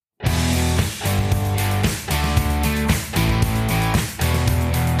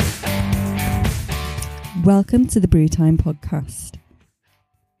Welcome to the Brewtime podcast.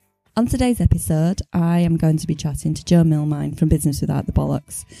 On today's episode, I am going to be chatting to Jo Millmine from Business Without the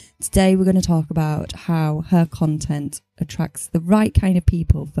Bollocks. Today we're going to talk about how her content attracts the right kind of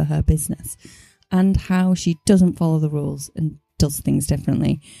people for her business and how she doesn't follow the rules and does things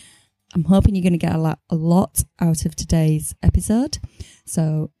differently. I'm hoping you're going to get a lot out of today's episode.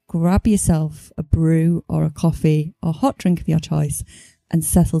 So grab yourself a brew or a coffee or hot drink of your choice and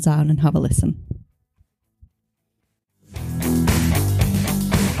settle down and have a listen.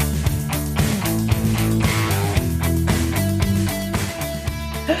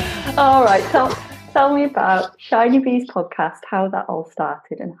 All right, tell me about Shiny Bees podcast, how that all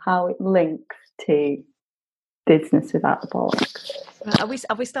started and how it links to Business Without the Bollocks.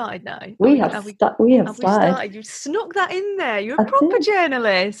 Have we started now? We have started. You snuck that in there. You're a proper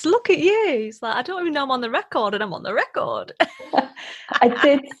journalist. Look at you. It's like, I don't even know I'm on the record, and I'm on the record. I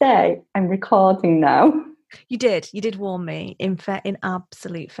did say I'm recording now. You did warn me in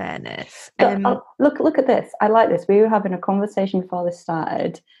absolute fairness. Look at this. I like this. We were having a conversation before this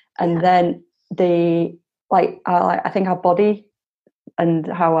started, and then I think our body and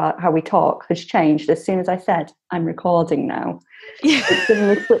how we talk has changed as soon as I said I'm recording now. Yeah. It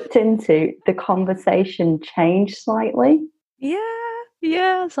suddenly slipped into the conversation changed slightly. Yeah.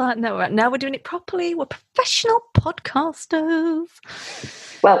 It's like, no, now we're doing it properly. We're professional podcasters.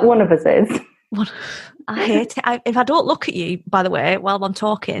 Well, one of us is. I hate it. If I don't look at you, by the way, while I'm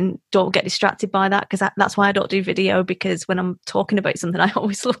talking, don't get distracted by that, because that's why I don't do video, because when I'm talking about something, I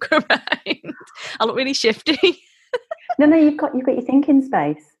always look around. I look really shifty. No, you've got your thinking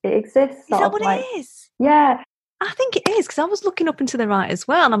space. It exists. Is that what it is? Yeah. I think it is, because I was looking up and to the right as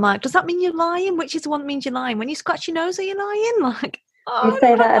well, and I'm like, does that mean you're lying? Which is the one that means you're lying? When you scratch your nose, are you lying? Like, you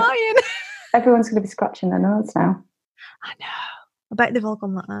say that lying. Everyone's going to be scratching their nose now. I know. I bet they've all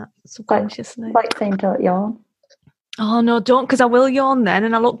gone like that subconsciously. Like saying don't yawn. Oh no, don't, because I will yawn then,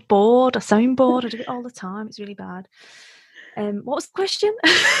 and I look bored. I sound bored. I do it all the time. It's really bad. What was the question?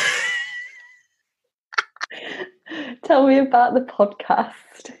 Tell me about the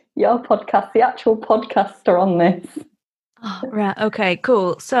podcast. Your podcast, the actual podcaster on this. Oh, right. Okay,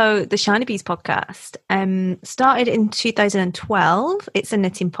 cool. So the Shiny Bees podcast started in 2012. It's a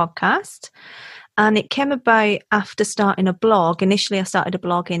knitting podcast. And it came about after starting a blog. Initially, I started a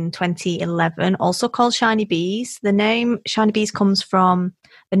blog in 2011, also called Shiny Bees. The name Shiny Bees comes from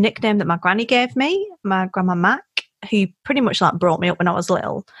a nickname that my granny gave me, my grandma Mac, who pretty much brought me up when I was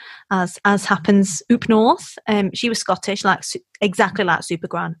little, as happens up north. She was Scottish, exactly like Super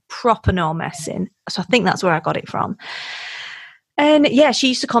Gran, proper no messing. So I think that's where I got it from. And yeah, she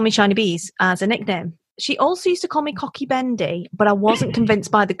used to call me Shiny Bees as a nickname. She also used to call me Cocky Bendy, but I wasn't convinced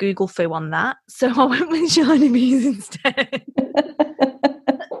by the Google foo on that, so I went with Shiny Bees instead.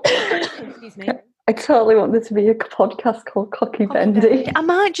 Excuse me. I totally want there to be a podcast called Cocky Bendy. I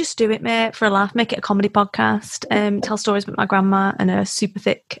might just do it, mate, for a laugh. Make it a comedy podcast. Tell stories about my grandma and her super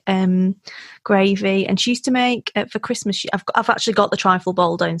thick gravy. And she used to make for Christmas. I've actually got the trifle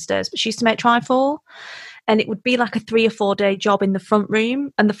bowl downstairs, but she used to make trifle. And it would be like a 3 or 4 day job in the front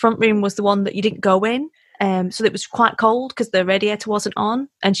room. And the front room was the one that you didn't go in. So it was quite cold because the radiator wasn't on.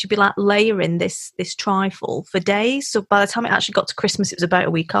 And she'd be layering this trifle for days. So by the time it actually got to Christmas, it was about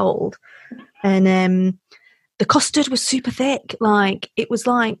a week old. And the custard was super thick. It was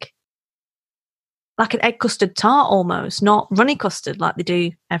like an egg custard tart almost, not runny custard like they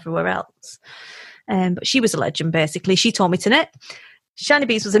do everywhere else. But she was a legend, basically. She taught me to knit. Shiny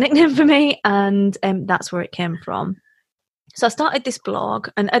Bees was a nickname for me, and that's where it came from. So I started this blog,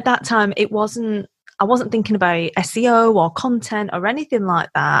 and at that time I wasn't thinking about SEO or content or anything like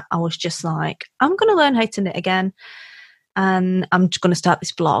that. I was just like, I'm going to learn how to knit again, and I'm just going to start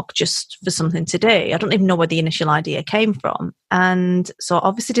this blog just for something to do. I don't even know where the initial idea came from. And so I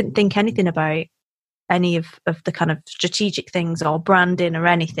obviously didn't think anything about any of the kind of strategic things or branding or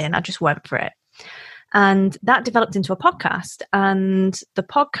anything. I just went for it. And that developed into a podcast. And the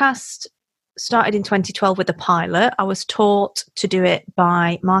podcast started in 2012 with a pilot. I was taught to do it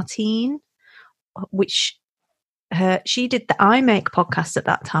by Martine, which she did the I Make podcast at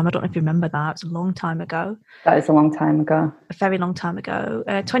that time. I don't know if you remember that. It was a long time ago. That is a long time ago. A very long time ago.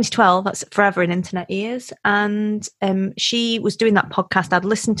 2012, that's forever in internet years. And she was doing that podcast. I'd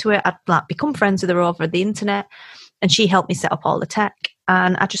listened to it. I'd become friends with her over the internet. And she helped me set up all the tech.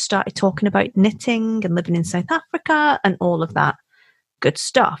 And I just started talking about knitting and living in South Africa and all of that good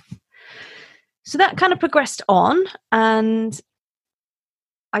stuff. So that kind of progressed on. And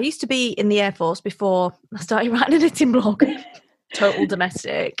I used to be in the Air Force before I started writing a knitting blog. total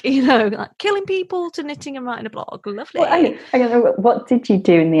domestic, you know, like killing people to knitting and writing a blog. Lovely. Well, I don't know, what did you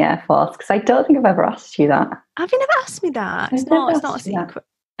do in the Air Force? Because I don't think I've ever asked you that. Have you never asked me that? It's not a secret.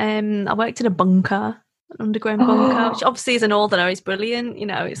 I worked in a bunker, an underground bunker, which obviously as a northerner is brilliant. You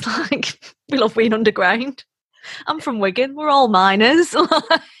know, it's like we love being underground. I'm from Wigan. We're all miners.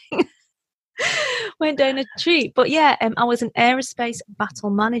 Went down a treat. But yeah, I was an aerospace battle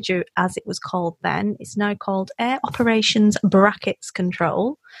manager, as it was called then. It's now called Air Operations Brackets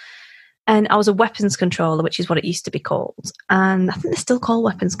Control. And I was a weapons controller, which is what it used to be called. And I think they're still called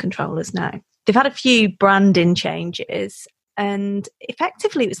weapons controllers now. They've had a few branding changes. And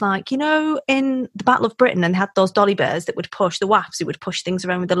effectively, it was like, you know, in the Battle of Britain, and they had those dolly bears that would push the WAFs, it would push things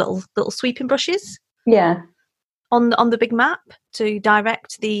around with the little sweeping brushes. Yeah. On the big map to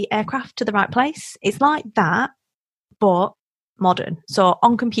direct the aircraft to the right place. It's like that, but modern. So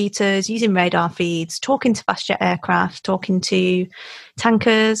on computers, using radar feeds, talking to fast jet aircraft, talking to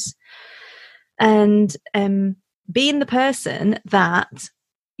tankers, and being the person that,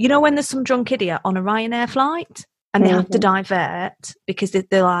 you know, when there's some drunk idiot on a Ryanair flight and they have to divert because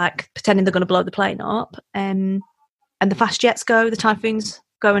they're like pretending they're going to blow the plane up, and the fast jets go, the Typhoons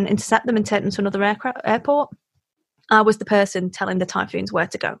go and intercept them and take them to another airport. I was the person telling the Typhoons where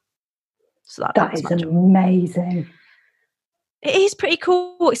to go. So that is amazing. It is pretty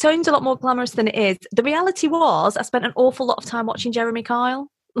cool. It sounds a lot more glamorous than it is. The reality was I spent an awful lot of time watching Jeremy Kyle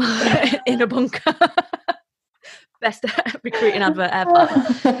in a bunker. Best recruiting advert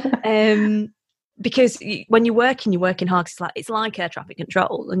ever. Because when you're working hard, it's like air traffic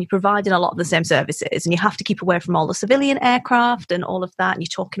control, and you're providing a lot of the same services, and you have to keep away from all the civilian aircraft and all of that, and you're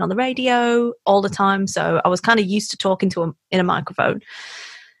talking on the radio all the time. So I was kind of used to talking to them in a microphone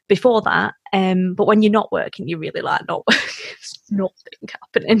before that. But when you're not working, you're really like, no, there's nothing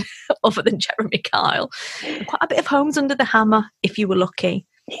happening other than Jeremy Kyle. And quite a bit of Homes Under the Hammer, if you were lucky.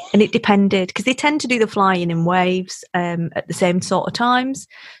 And it depended, because they tend to do the flying in waves at the same sort of times.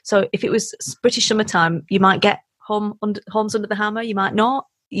 So if it was British summertime, you might get Homes Under the Hammer, you might not.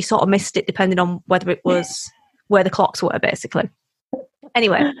 You sort of missed it depending on whether it was where the clocks were, basically.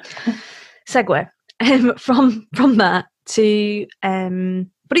 Anyway, segue from that to,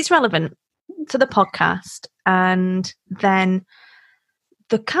 but it's relevant to the podcast, and then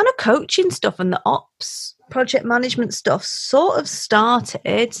the kind of coaching stuff and the ops project management stuff sort of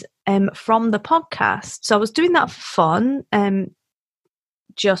started from the podcast. So I was doing that for fun,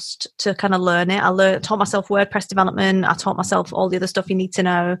 just to kind of learn it. I taught myself WordPress development. I taught myself all the other stuff you need to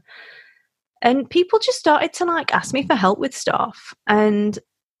know. And people just started to like ask me for help with stuff. And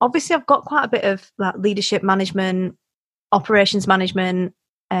obviously I've got quite a bit of like leadership management, operations management,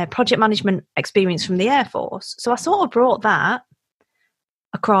 project management experience from the Air Force. So I sort of brought that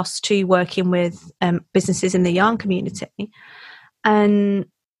across to working with businesses in the yarn community and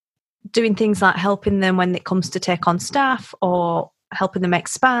doing things like helping them when it comes to take on staff, or helping them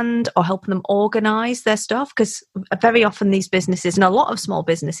expand, or helping them organise their stuff. Because very often these businesses, and a lot of small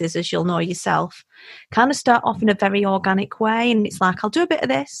businesses, as you'll know yourself, kind of start off in a very organic way, and it's like, I'll do a bit of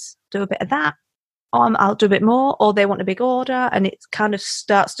this, do a bit of that, or I'll do a bit more, or they want a big order, and it kind of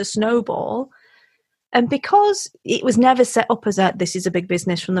starts to snowball. And because it was never set up as this is a big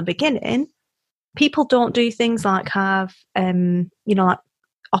business from the beginning, people don't do things like have, like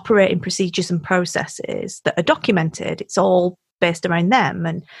operating procedures and processes that are documented. It's all based around them,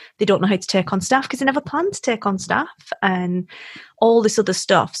 and they don't know how to take on staff because they never planned to take on staff and all this other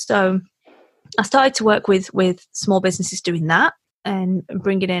stuff. So I started to work with small businesses doing that, and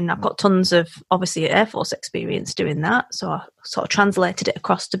bringing in, I've got tons of obviously Air Force experience doing that, so I sort of translated it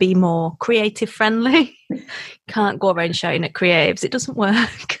across to be more creative friendly. Can't go around shouting at creatives, it doesn't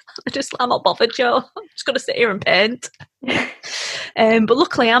work. I'm not bothered, Joe. I'm just going to sit here and paint. But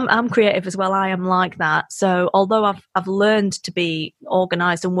luckily I'm creative as well. I am like that. So although I've learned to be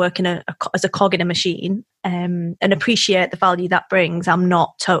organised and work as a cog in a machine, and appreciate the value that brings, I'm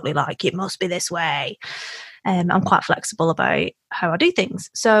not totally like, it must be this way. I'm quite flexible about how I do things.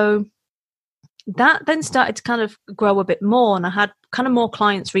 So that then started to kind of grow a bit more, and I had kind of more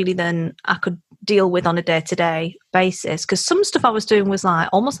clients really than I could deal with on a day-to-day basis, because some stuff I was doing was like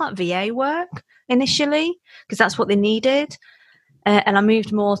almost like VA work initially, because that's what they needed. And I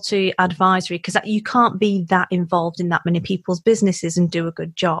moved more to advisory, because you can't be that involved in that many people's businesses and do a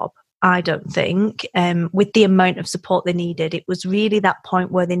good job, I don't think. With the amount of support they needed, it was really that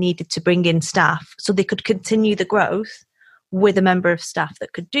point where they needed to bring in staff so they could continue the growth with a member of staff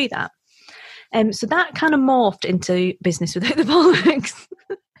that could do that. So that kind of morphed into Business Without the Bollocks.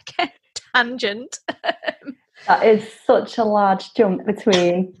 Again, tangent. That is such a large jump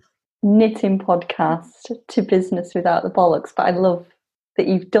between knitting podcast to Business Without the Bollocks, but I love that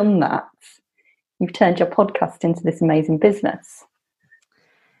you've done that. You've turned your podcast into this amazing business.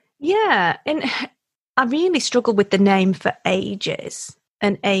 Yeah, and I really struggled with the name for ages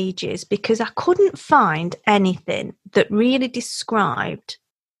and ages because I couldn't find anything that really described,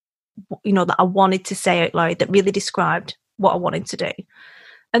 that I wanted to say out loud, that really described what I wanted to do.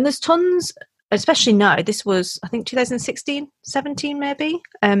 And there's tons, especially now, this was, I think, 2016, 17 maybe,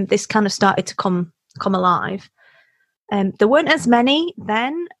 this kind of started to come alive. There weren't as many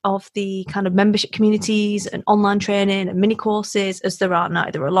then of the kind of membership communities and online training and mini courses as there are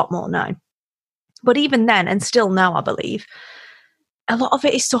now. There are a lot more now. But even then, and still now, I believe, a lot of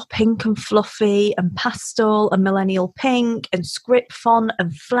it is so pink and fluffy and pastel and millennial pink and script font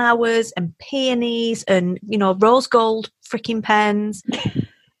and flowers and peonies and, rose gold freaking pens.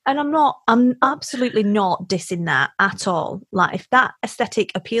 And I'm absolutely not dissing that at all. Like, if that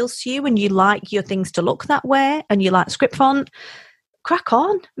aesthetic appeals to you and you like your things to look that way and you like script font, crack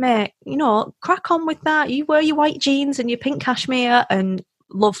on, mate. Crack on with that. You wear your white jeans and your pink cashmere and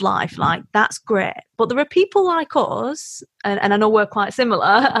love life. Like, that's great. But there are people like us, and I know we're quite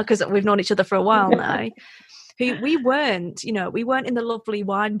similar because we've known each other for a while now, who we weren't in the lovely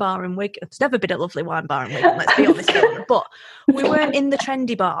wine bar in Wigan. It's never been a lovely wine bar in Wigan, let's be honest. But we weren't in the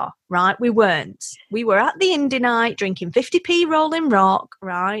trendy bar, right? We weren't. We were at the indie night drinking 50p Rolling Rock,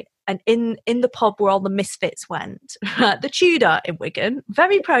 right? And in the pub where all the misfits went, right? The Tudor in Wigan.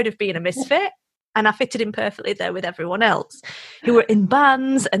 Very proud of being a misfit. And I fitted in perfectly there with everyone else who were in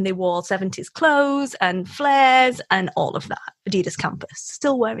bands and they wore 70s clothes and flares and all of that. Adidas Campus,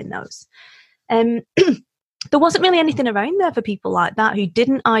 still wearing those. There wasn't really anything around there for people like that who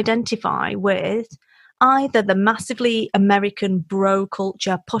didn't identify with either the massively American bro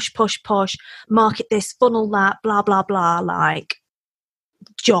culture, push, market this, funnel that, blah, blah, blah, like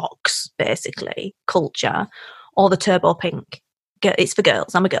jocks, basically, culture, or the turbo pink. It's for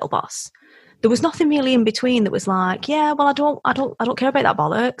girls. I'm a girl boss. There was nothing really in between that was like, yeah, well, I don't care about that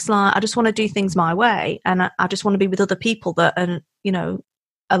bollocks. Like, I just want to do things my way, and I just want to be with other people that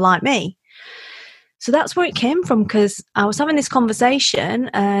are like me. So that's where it came from, because I was having this conversation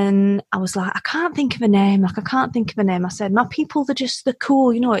and I was like, I can't think of a name. I said, my people, they're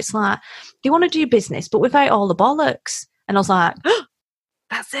cool. It's like, they want to do business, but without all the bollocks. And I was like, oh,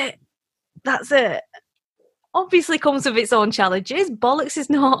 that's it. Obviously comes with its own challenges. Bollocks is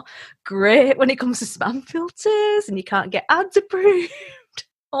not great when it comes to spam filters and you can't get ads approved,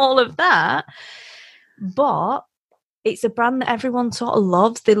 all of that. But it's a brand that everyone sort of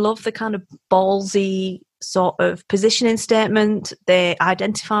loves. They love the kind of ballsy sort of positioning statement. They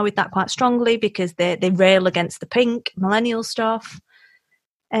identify with that quite strongly because they rail against the pink millennial stuff.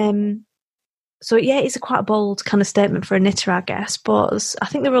 So yeah, it's quite a bold kind of statement for a knitter, I guess. But I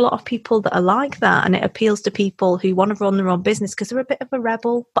think there are a lot of people that are like that, and it appeals to people who want to run their own business because they're a bit of a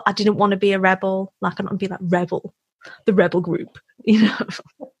rebel. But I didn't want to be a rebel. Like, I don't want to be like rebel, the rebel group,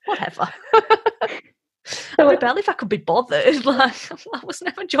 whatever. I'd rebel if I could be bothered. Like, I was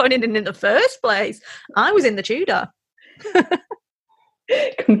never joining in the first place. I was in the Tudor.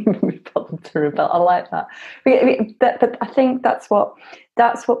 Couldn't be bothered to rebel. I like that. But I think that's what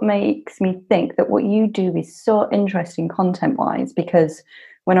makes me think that what you do is so interesting content-wise, because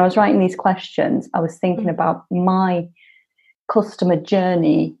when I was writing these questions, I was thinking about my customer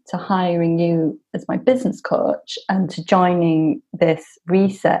journey to hiring you as my business coach and to joining this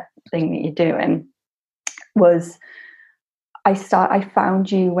reset thing that you're doing. Was I found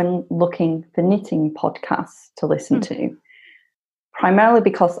you when looking for knitting podcasts to listen to, primarily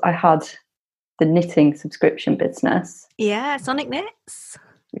because I had the knitting subscription business. Yeah, Sonic Knits.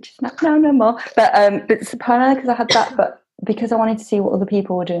 Which is no more. But primarily because I had that, but because I wanted to see what other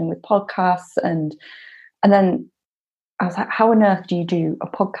people were doing with podcasts, and then I was like, how on earth do you do a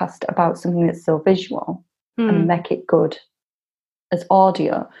podcast about something that's so visual and make it good as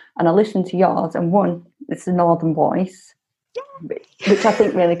audio? And I listened to yours, and one, it's a northern voice, which I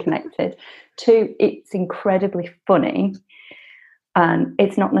think really connected. Two, it's incredibly funny, and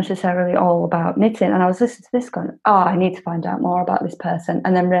it's not necessarily all about knitting. And I was listening to this going, I need to find out more about this person,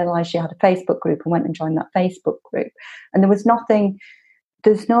 and then realised she had a Facebook group and went and joined that Facebook group. And there's no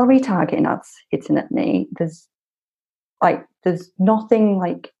retargeting ads hitting at me. There's nothing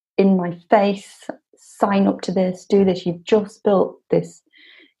like in my face, sign up to this, do this. You've just built this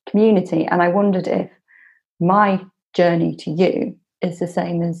community. And I wondered if my journey to you is the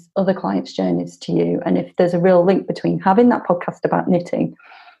same as other clients' journeys to you, and if there's a real link between having that podcast about knitting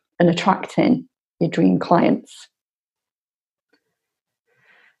and attracting your dream clients.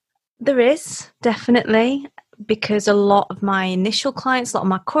 There is, definitely. because a lot of my initial clients, a lot of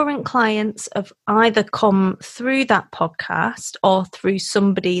my current clients have either come through that podcast or through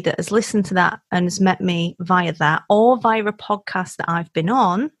somebody that has listened to that and has met me via that, or via a podcast that I've been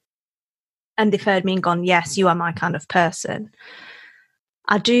on, and they've heard me and gone, yes, you are my kind of person.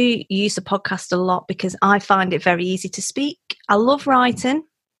 I do use the podcast a lot because I find it very easy to speak. I love writing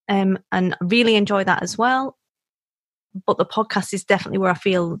and really enjoy that as well. But the podcast is definitely where I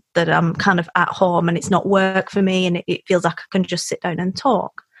feel that I'm kind of at home and it's not work for me, and it feels like I can just sit down and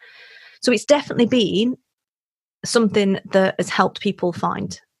talk. So it's definitely been something that has helped people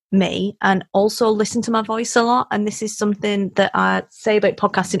find me and also listen to my voice a lot. And this is something that I say about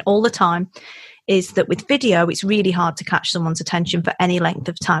podcasting all the time, is that with video, it's really hard to catch someone's attention for any length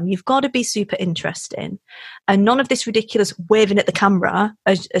of time. You've got to be super interesting. And none of this ridiculous waving at the camera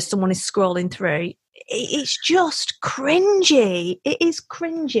as someone is scrolling through. It's just cringy. It is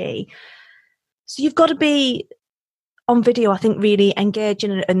cringy. So you've got to be on video, I think, really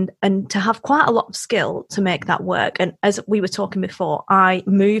engaging and to have quite a lot of skill to make that work. And as we were talking before, I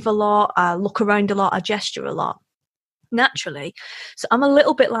move a lot, I look around a lot, I gesture a lot naturally. So I'm a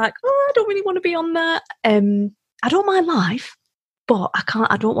little bit like, oh, I don't really want to be on that. I don't mind live, but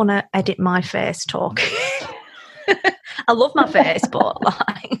I don't want to edit my face talking. I love my face, but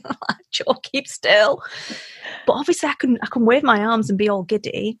like keep still. But obviously I can wave my arms and be all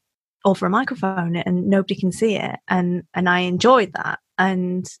giddy over a microphone and nobody can see it. And I enjoy that.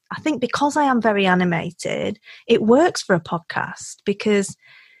 And I think because I am very animated, it works for a podcast because,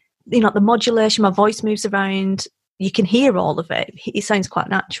 you know, the modulation, my voice moves around, you can hear all of it. It sounds quite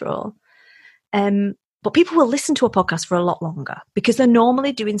natural. But people will listen to a podcast for a lot longer because they're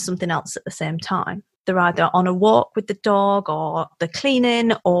normally doing something else at the same time. They're either on a walk with the dog, or they're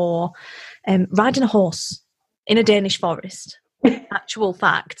cleaning, or riding a horse in a Danish forest. Actual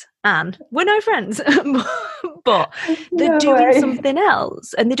fact. And we're no friends. But they're doing something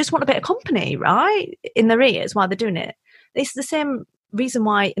else and they just want a bit of company, right? In their ears while they're doing it. It's the same reason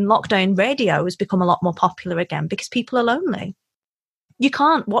why in lockdown radio has become a lot more popular again, because people are lonely. You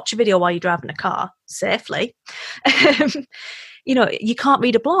can't watch a video while you're driving a car safely. You know, you can't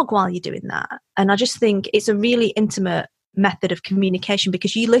read a blog while you're doing that. And I just think it's a really intimate method of communication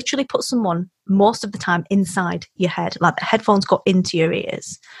because you literally put someone most of the time inside your head, like the headphones go into your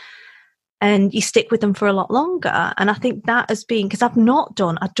ears and you stick with them for a lot longer. And I think that has been, because I don't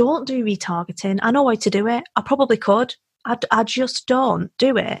do retargeting. I know how to do it. I probably could. I just don't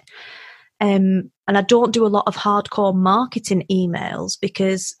do it. And I don't do a lot of hardcore marketing emails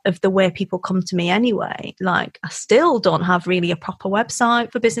because of the way people come to me anyway. Like, I still don't have really a proper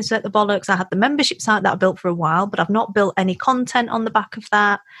website for Business Without the Bollocks. I had the membership site that I built for a while, but I've not built any content on the back of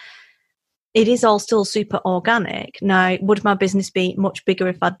that. It is all still super organic. Now, would my business be much bigger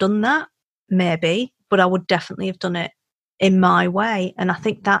if I'd done that? Maybe, but I would definitely have done it in my way. And I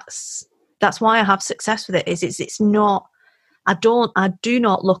think that's why I have success with it. It's not, I do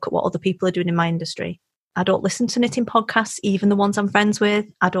not look at what other people are doing in my industry. I don't listen to knitting podcasts, even the ones I'm friends with.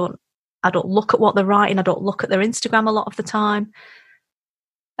 I don't look at what they're writing. I don't look at their Instagram a lot of the time.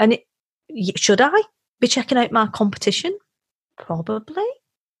 And should I be checking out my competition? Probably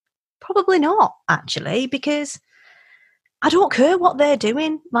not, actually, because I don't care what they're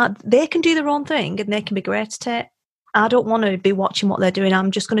doing. Like, they can do their own thing and they can be great at it. I don't want to be watching what they're doing. I'm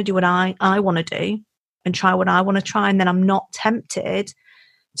just going to do what I want to do and try what I want to try. And then I'm not tempted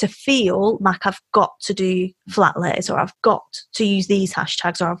to feel like I've got to do flat layers, or I've got to use these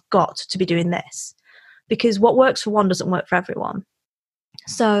hashtags, or I've got to be doing this. Because what works for one doesn't work for everyone.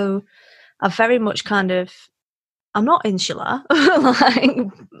 So I've very much I'm not insular. Like,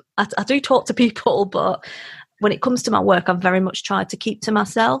 I do talk to people, but when it comes to my work, I've very much tried to keep to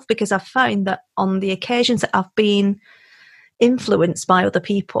myself, because I've found that on the occasions that I've been influenced by other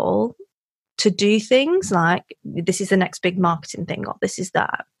people to do things like, this is the next big marketing thing, or this is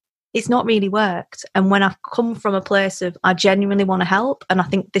that, it's not really worked. And when I've come from a place of, I genuinely want to help, and I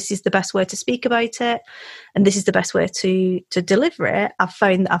think this is the best way to speak about it, and this is the best way to deliver it, I've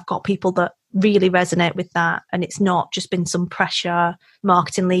found that I've got people that really resonate with that. And it's not just been some pressure,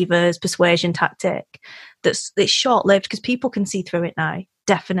 marketing levers, persuasion tactic it's short-lived, because people can see through it now,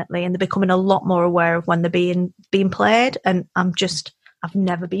 definitely, and they're becoming a lot more aware of when they're being played. And I've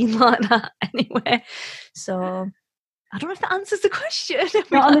never been like that anyway. So I don't know if that answers the question.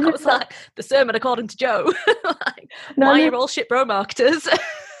 That was like the sermon according to Joe. Why you're all shit bro marketers.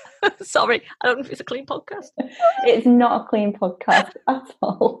 Sorry, I don't know if it's a clean podcast. It's not a clean podcast at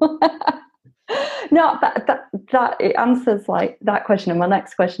all. No, that it answers like that question and my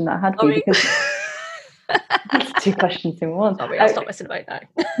next question that I had for you, because that's two questions in one. Sorry, I'll stop messing about now.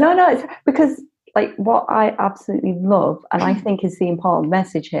 No, it's because like what I absolutely love, and I think is the important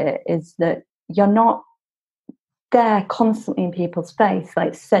message here, is that you're not there constantly in people's face,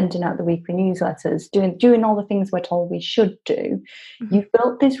 like sending out the weekly newsletters, doing all the things we're told we should do. You've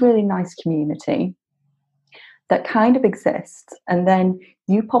built this really nice community that kind of exists, and then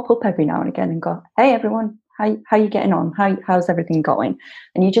you pop up every now and again and go, hey everyone, how you getting on? How's everything going?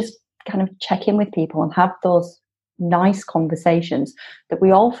 And you just kind of check in with people and have those nice conversations that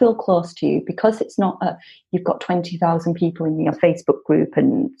we all feel close to you, because it's not you've got 20,000 people in your Facebook group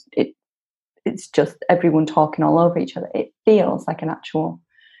and it's just everyone talking all over each other. It feels like an actual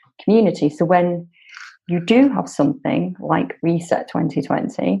community. So when you do have something like Reset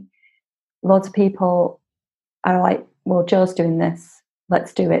 2020, lots of people are like, well, Jo's doing this,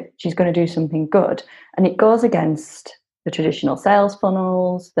 let's do it. She's going to do something good. And it goes against the traditional sales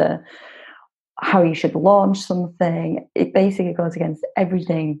funnels, how you should launch something. It basically goes against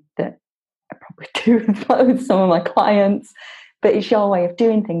everything that I probably do with some of my clients, but it's your way of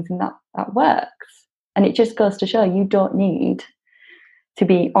doing things, and that works. And it just goes to show you don't need to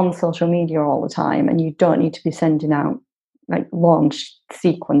be on social media all the time, and you don't need to be sending out like launch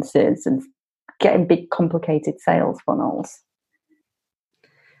sequences and getting big complicated sales funnels.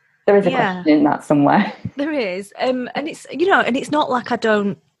 There is a question in that somewhere. There is. And it's, and it's not like I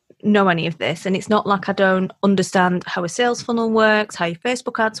don't know any of this, and it's not like I don't understand how a sales funnel works, how your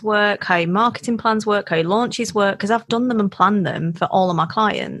Facebook ads work, how your marketing plans work, how your launches work, because I've done them and planned them for all of my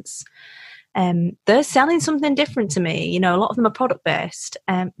clients. They're selling something different to me. A lot of them are product based.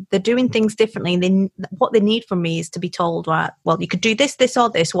 They're doing things differently, and what they need from me is to be told, right, well, you could do this, this, or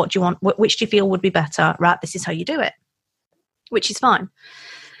this. What do you want? Which do you feel would be better? Right, this is how you do it, which is fine.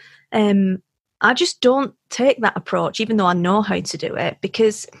 I just don't take that approach, even though I know how to do it,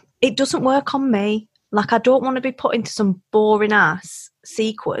 because it doesn't work on me. Like, I don't want to be put into some boring ass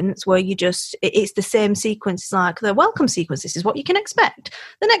sequence where it's the same sequence. It's like the welcome sequence, this is what you can expect.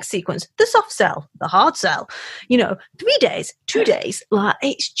 The next sequence, the soft sell, the hard sell, 3 days, 2 days, like,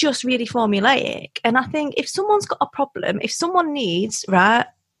 it's just really formulaic. And I think if someone's got a problem, if someone needs, right,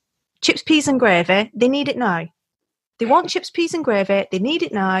 chips, peas and gravy, they need it now. They want chips, peas and gravy. They need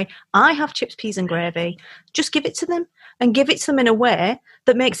it now. I have chips, peas and gravy. Just give it to them, and give it to them in a way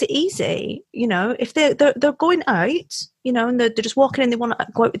that makes it easy. If they're going out, and they're just walking in, they want to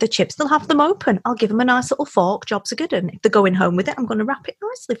go out with the chips, they'll have them open. I'll give them a nice little fork. Jobs are good. And if they're going home with it, I'm going to wrap it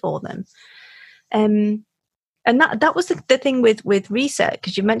nicely for them. And that was the thing with Reset,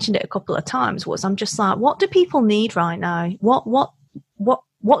 because you mentioned it a couple of times, was I'm just like, what do people need right now? What do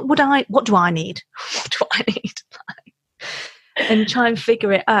I need? What do I need? And try and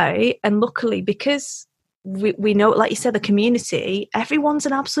figure it out. And luckily, because we know, like you said, the community, everyone's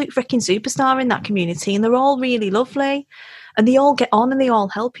an absolute freaking superstar in that community, and they're all really lovely, and they all get on and they all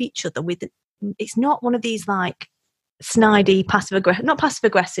help each other with it. It's not one of these like snidey not passive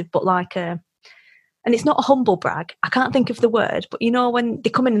aggressive, but like and it's not a humble brag. I can't think of the word, but when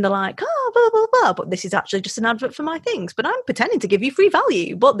they come in and they're like, oh, blah, blah, blah, but this is actually just an advert for my things, but I'm pretending to give you free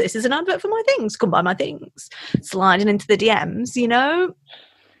value, but this is an advert for my things, come buy my things. Sliding into the DMs,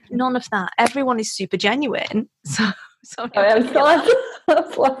 none of that. Everyone is super genuine. So sorry, I was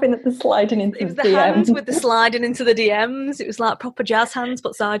laughing at the sliding into the DMs. It was the hands with the sliding into the DMs. It was like proper jazz hands,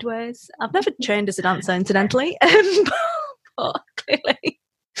 but sideways. I've never trained as a dancer, incidentally, but clearly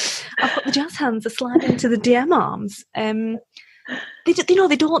I've got the jazz hands that slide into the DM arms. They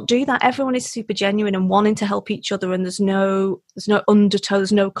don't do that. Everyone is super genuine and wanting to help each other, and there's no undertow,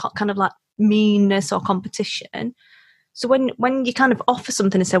 there's no kind of like meanness or competition. So when you kind of offer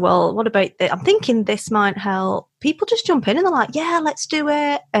something and say, well, what about this? I'm thinking this might help. People just jump in and they're like, yeah, let's do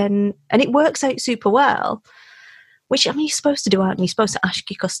it. And it works out super well, which, I mean, you're supposed to do out, and you're supposed to ask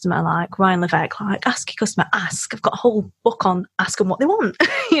your customer, like Ryan Levesque, like, ask your customer, ask. I've got a whole book on ask them what they want,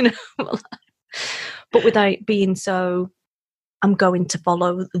 but without being so, I'm going to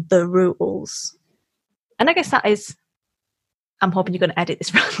follow the rules. And I guess that is, I'm hoping you're going to edit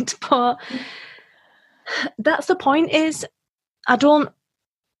this rant, but that's the point, is I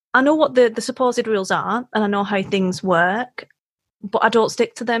know what the supposed rules are, and I know how things work, but I don't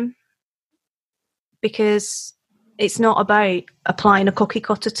stick to them, because it's not about applying a cookie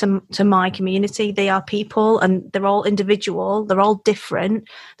cutter to my community. They are people, and they're all individual, they're all different,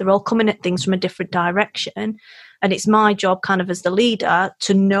 they're all coming at things from a different direction, and it's my job kind of as the leader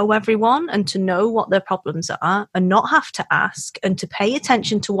to know everyone and to know what their problems are and not have to ask, and to pay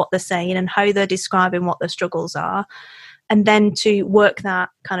attention to what they're saying and how they're describing what their struggles are, and then to work that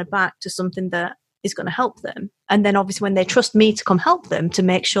kind of back to something that is going to help them. And then obviously when they trust me to come help them, to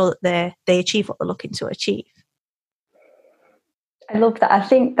make sure that they achieve what they're looking to achieve. I love that. I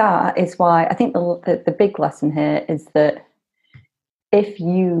think that is why I think the big lesson here is that if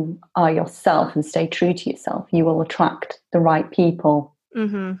you are yourself and stay true to yourself, you will attract the right people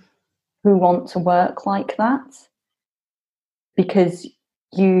who want to work like that. Because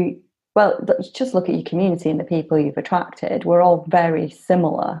just look at your community and the people you've attracted. We're all very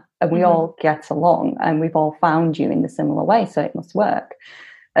similar and we all get along and we've all found you in a similar way, so it must work.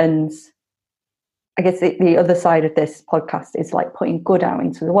 And I guess the other side of this podcast is like putting good out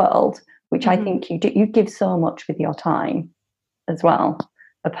into the world, which I think you do. You give so much with your time as well,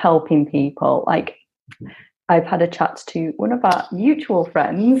 of helping people. Like, I've had a chat to one of our mutual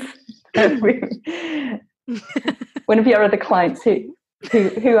friends, one of your other clients who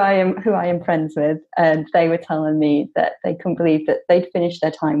I am friends with, and they were telling me that they couldn't believe that they'd finished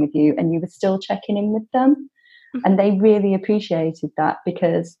their time with you and you were still checking in with them. And they really appreciated that,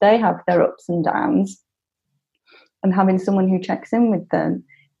 because they have their ups and downs, and having someone who checks in with them,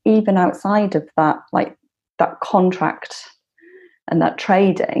 even outside of that, like that contract and that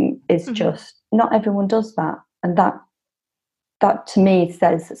trading, is just, not everyone does that. And that to me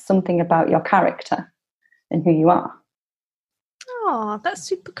says something about your character and who you are. Oh, that's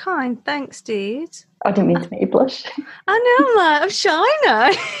super kind. Thanks, dude. I didn't mean to make you blush. I know, I'm shy now.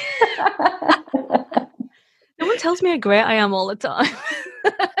 No one tells me how great I am all the time.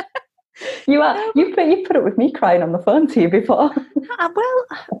 You are. You put up with me crying on the phone to you before. Well,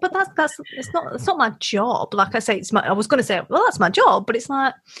 but that's it's not my job. Like I say, I was going to say, well, that's my job, but it's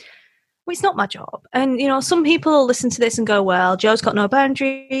like, well, it's not my job. And some people listen to this and go, well, Jo's got no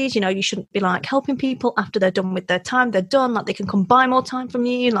boundaries. You shouldn't be like helping people after they're done with their time. They're done. Like, they can come buy more time from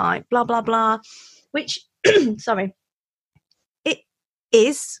you. Like, blah blah blah. Which, sorry, it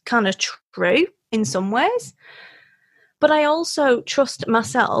is kind of true in some ways, but I also trust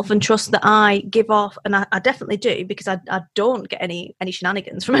myself and trust that I give off, and I definitely do, because I don't get any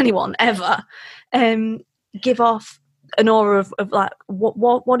shenanigans from anyone ever, give off an aura of like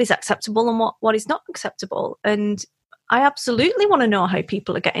what is acceptable and what is not acceptable. And I absolutely want to know how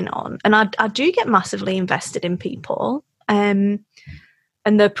people are getting on, and I do get massively invested in people and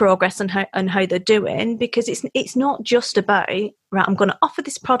their progress and how they're doing, because it's not just about, right, I'm going to offer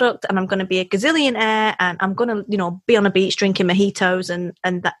this product and I'm going to be a gazillionaire and I'm going to be on a beach drinking mojitos and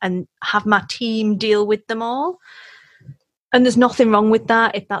have my team deal with them all. And there's nothing wrong with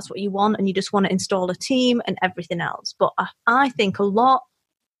that if that's what you want and you just want to install a team and everything else. But I think a lot,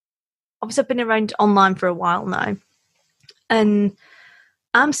 obviously I've been around online for a while now, and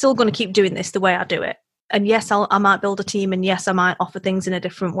I'm still going to keep doing this the way I do it. And yes, I might build a team, and yes, I might offer things in a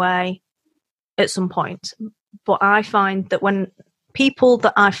different way at some point. But I find that when people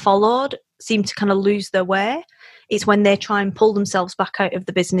that I followed seem to kind of lose their way, it's when they try and pull themselves back out of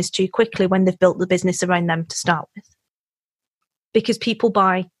the business too quickly, when they've built the business around them to start with. Because people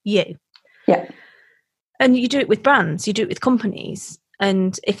buy you. Yeah. And you do it with brands, you do it with companies.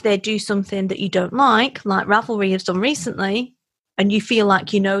 And if they do something that you don't like Ravelry has done recently, and you feel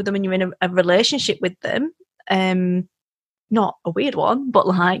like you know them and you're in a relationship with them, not a weird one, but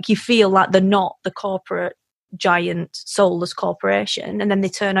like you feel like they're not the corporate giant soulless corporation, and then they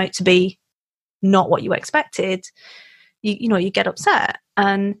turn out to be not what you expected, you get upset.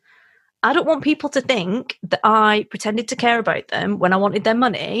 And I don't want people to think that I pretended to care about them when I wanted their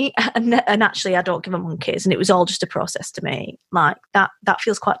money, and actually I don't give a monkeys, and it was all just a process to me. Like that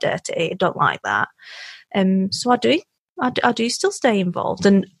feels quite dirty. I don't like that. So I do still stay involved,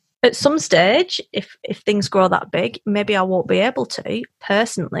 and at some stage, if things grow that big, maybe I won't be able to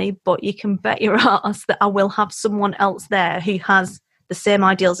personally, but you can bet your ass that I will have someone else there who has the same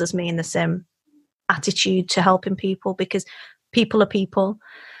ideals as me and the same attitude to helping people, because people are people.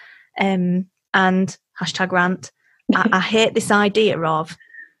 And #rant, I hate this idea of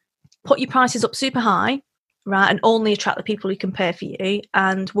put your prices up super high, right, and only attract the people who can pay for you,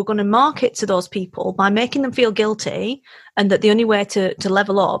 and we're going to market to those people by making them feel guilty, and that the only way to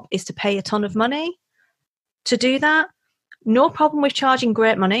level up is to pay a ton of money to do that. No problem with charging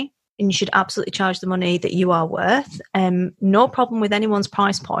great money, and you should absolutely charge the money that you are worth. No problem with anyone's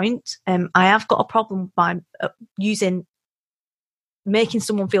price point. I have got a problem by making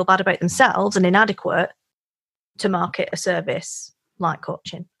someone feel bad about themselves and inadequate to market a service like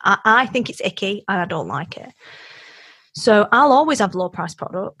coaching. I think it's icky and I don't like it. So I'll always have low price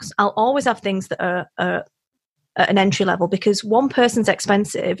products. I'll always have things that are at an entry level, because one person's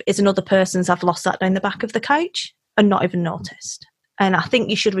expensive is another person's I've lost that down the back of the couch and not even noticed. And I think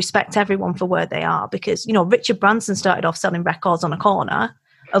you should respect everyone for where they are, because, Richard Branson started off selling records on a corner,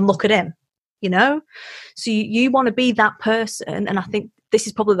 and look at him, So you want to be that person. And I think this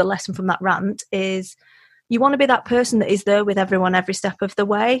is probably the lesson from that rant is, You want to be that person that is there with everyone every step of the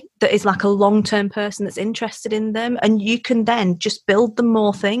way, that is like a long-term person that's interested in them, and you can then just build them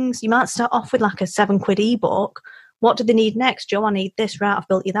more things. You might start off with like a £7 ebook. What do they need next? Joe, I need this. Right, I've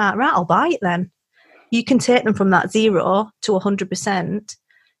built you that. Right, I'll buy it then. You can take them from that 0 to 100%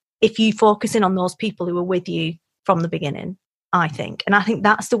 if you focus in on those people who are with you from the beginning, I think. And I think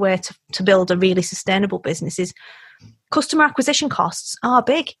that's the way to build a really sustainable business. Is customer acquisition costs are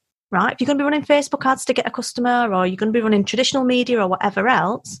big. Right? If you're going to be running Facebook ads to get a customer, or you're going to be running traditional media or whatever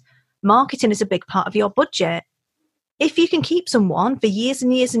else, marketing is a big part of your budget. If you can keep someone for years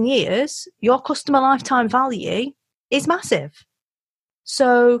and years and years, your customer lifetime value is massive.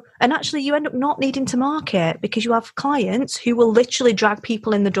 So, and actually you end up not needing to market because you have clients who will literally drag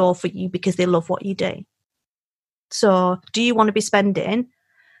people in the door for you because they love what you do. So do you want to be spending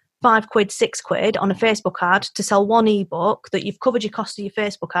 £5, £6 on a Facebook ad to sell one ebook that you've covered your cost of your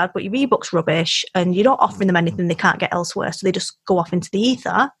Facebook ad, but your ebook's rubbish and you're not offering them anything they can't get elsewhere, so they just go off into the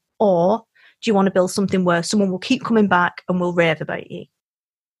ether? Or do you want to build something where someone will keep coming back and will rave about you?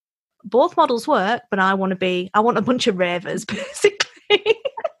 Both models work, but I want a bunch of ravers, basically.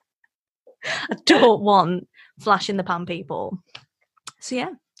 I don't want flash in the pan people. So yeah.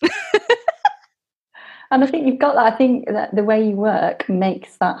 And I think you've got that. I think that the way you work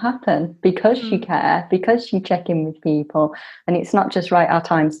makes that happen because you care, because you check in with people, and it's not just right, our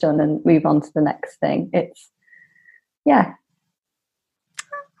time's done and move on to the next thing. It's, yeah.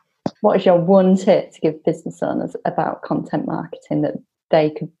 What is your one tip to give business owners about content marketing that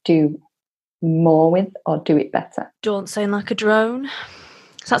they could do more with or do it better? Don't sound like a drone.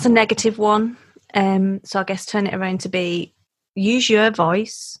 So that's a negative one. So I guess turn it around to be, use your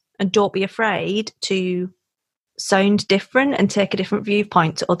voice. And don't be afraid to sound different and take a different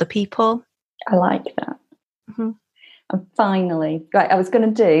viewpoint to other people. I like that. Mm-hmm. And finally, right, I was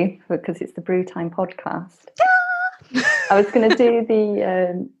going to do, because it's the Brew Time podcast, I was going to do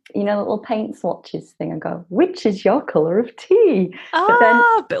the, little paint swatches thing and go, which is your colour of tea?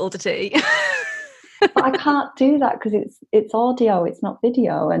 Build a tea. But I can't do that because it's audio, it's not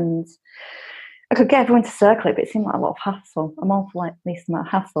video, and I could get everyone to circle it, but it seemed like a lot of hassle. I'm all for like least amount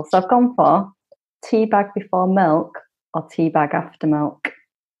of hassle. So I've gone for tea bag before milk or tea bag after milk.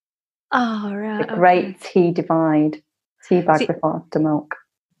 Oh, right. The great tea divide. Tea bag before after milk.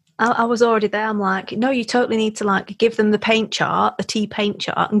 I was already there. I'm like, no, you totally need to like give them the paint chart, the tea paint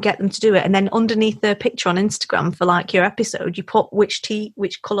chart, and get them to do it. And then underneath their picture on Instagram for like your episode, you put which tea,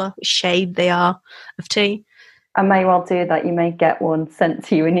 which colour, which shade they are of tea. I may well do that. You may get one sent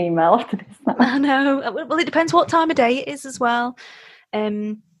to you in email after this. I know. Well, it depends what time of day it is as well.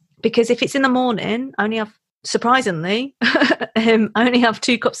 Because if it's in the morning, I only have, surprisingly, I only have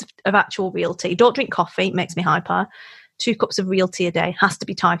 2 cups of actual real tea. Don't drink coffee, it makes me hyper. 2 cups of real tea a day, has to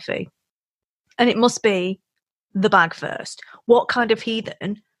be Thai food. And it must be the bag first. What kind of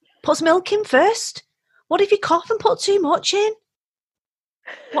heathen puts milk in first? What if you cough and put too much in?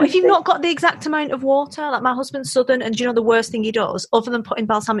 What if you've not got the exact amount of water? Like my husband's southern, and do you know the worst thing he does, other than putting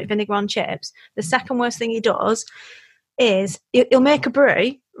balsamic vinegar on chips? The second worst thing he does is he'll make a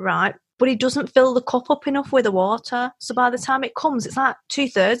brew, right? But he doesn't fill the cup up enough with the water. So by the time it comes, it's like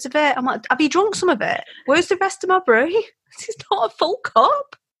 2/3 of it. I'm like, have you drunk some of it? Where's the rest of my brew? This is not a full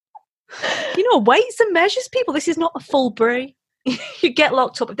cup. Weights and measures, people. This is not a full brew. You get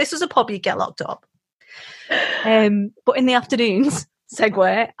locked up. If this was a pub, you'd get locked up. But in the afternoons,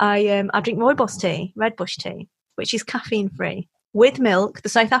 segue, I drink rooibos tea, red bush tea, which is caffeine free, with milk. The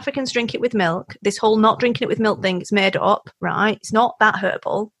South Africans drink it with milk. This whole not drinking it with milk thing, it's made up, right? It's not that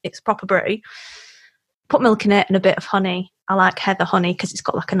herbal. It's proper brew. Put milk in it and a bit of honey. I like heather honey because it's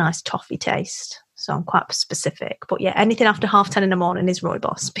got like a nice toffee taste. So I'm quite specific. But yeah, anything after 10:30 in the morning is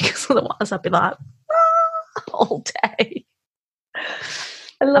rooibos, because otherwise I'd be like, all day.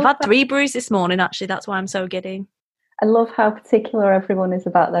 I've had 3 brews this morning, actually. That's why I'm so giddy. I love how particular everyone is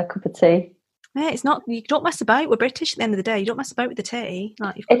about their cup of tea. Yeah, it's not, you don't mess about. We're British at the end of the day. You don't mess about with the tea.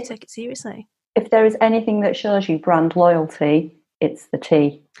 Like, you've got to take it seriously. If there is anything that shows you brand loyalty, it's the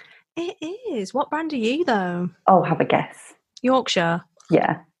tea. It is. What brand are you, though? Oh, have a guess. Yorkshire.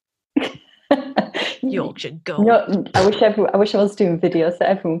 Yeah. Yorkshire Gold. No, I wish I was doing videos so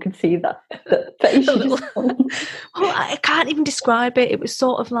everyone could see that. Well, I can't even describe it. It was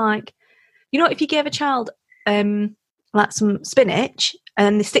sort of like, if you gave a child like some spinach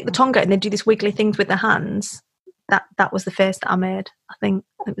and they stick the tongue out and they do these wiggly things with their hands, that was the face that I made. I think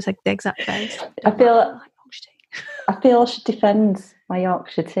it was like the exact face. I feel I should defend my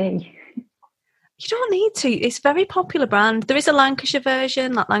Yorkshire tea. You don't need to. It's a very popular brand. There is a Lancashire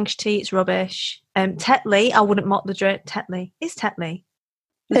version, like Lancashire tea. It's rubbish. Tetley, I wouldn't mock the drink. Tetley is Tetley.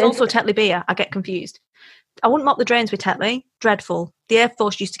 There's also Tetley beer. I get confused. I wouldn't mop the drains with Tetley. Dreadful. The Air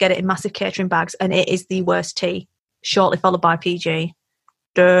Force used to get it in massive catering bags, and it is the worst tea. Shortly followed by PG.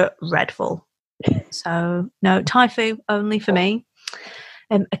 Dreadful. So no, Thai food only for me.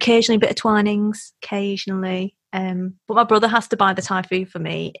 Occasionally a bit of Twinings, occasionally. But my brother has to buy the Thai food for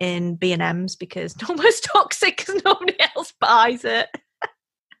me in B&M's because no one's toxic because nobody else buys it.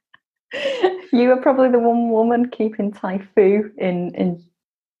 You are probably the one woman keeping Thai food in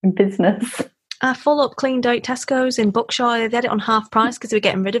business. Full up cleaned out Tesco's in Buckshire. They had it on half price because they were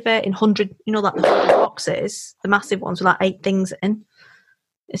getting rid of it in 100, like the boxes, the massive ones with like 8 things in.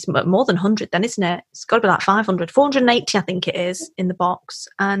 It's more than 100 then, isn't it? It's got to be like 500. 480, I think it is, in the box.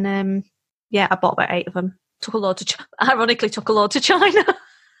 And I bought about 8 of them. Ironically, took a load to China.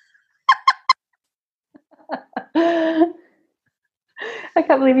 I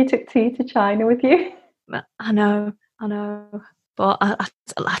can't believe you took tea to China with you. I know. But I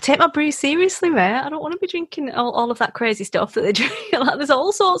take my brew seriously, mate. I don't want to be drinking all of that crazy stuff that they drink. Like, there's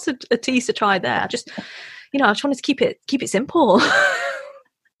all sorts of teas to try there. I just wanted to keep it simple.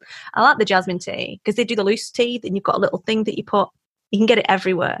 I like the jasmine tea because they do the loose tea. Then you've got a little thing that you put. You can get it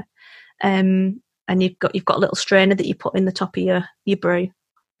everywhere, and you've got a little strainer that you put in the top of your brew.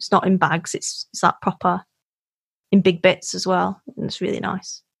 It's not in bags. It's that proper in big bits as well, and it's really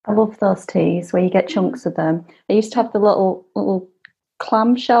nice. I love those teas where you get chunks of them. I used to have the little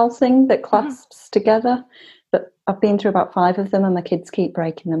clamshell thing that clasps together, but I've been through about 5 of them and my kids keep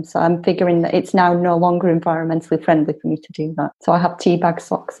breaking them. So I'm figuring that it's now no longer environmentally friendly for me to do that. So I have tea bag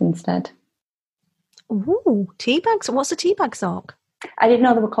socks instead. Ooh, tea bags? What's a tea bag sock? I didn't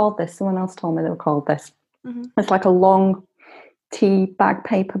know they were called this. Someone else told me they were called this. Mm-hmm. It's like a long tea bag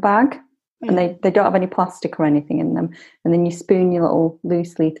paper bag. And they don't have any plastic or anything in them. And then you spoon your little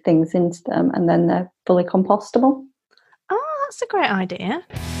loose leaf things into them and then they're fully compostable. Oh, that's a great idea.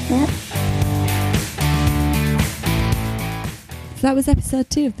 Yeah. So that was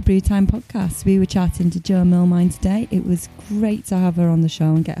episode 2 of the Brewtime podcast. We were chatting to Jo Millmine today. It was great to have her on the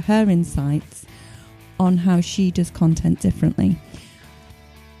show and get her insights on how she does content differently.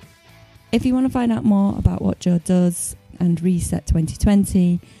 If you want to find out more about what Jo does and Reset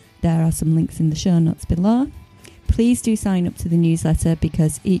 2020, there are some links in the show notes below. Please do sign up to the newsletter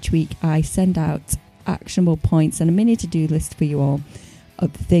because each week I send out actionable points and a mini to-do list for you all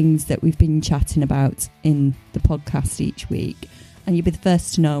of the things that we've been chatting about in the podcast each week. And you'll be the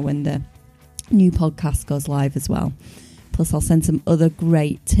first to know when the new podcast goes live as well. Plus I'll send some other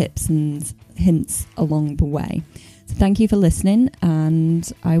great tips and hints along the way. So thank you for listening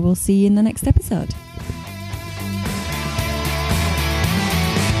and I will see you in the next episode.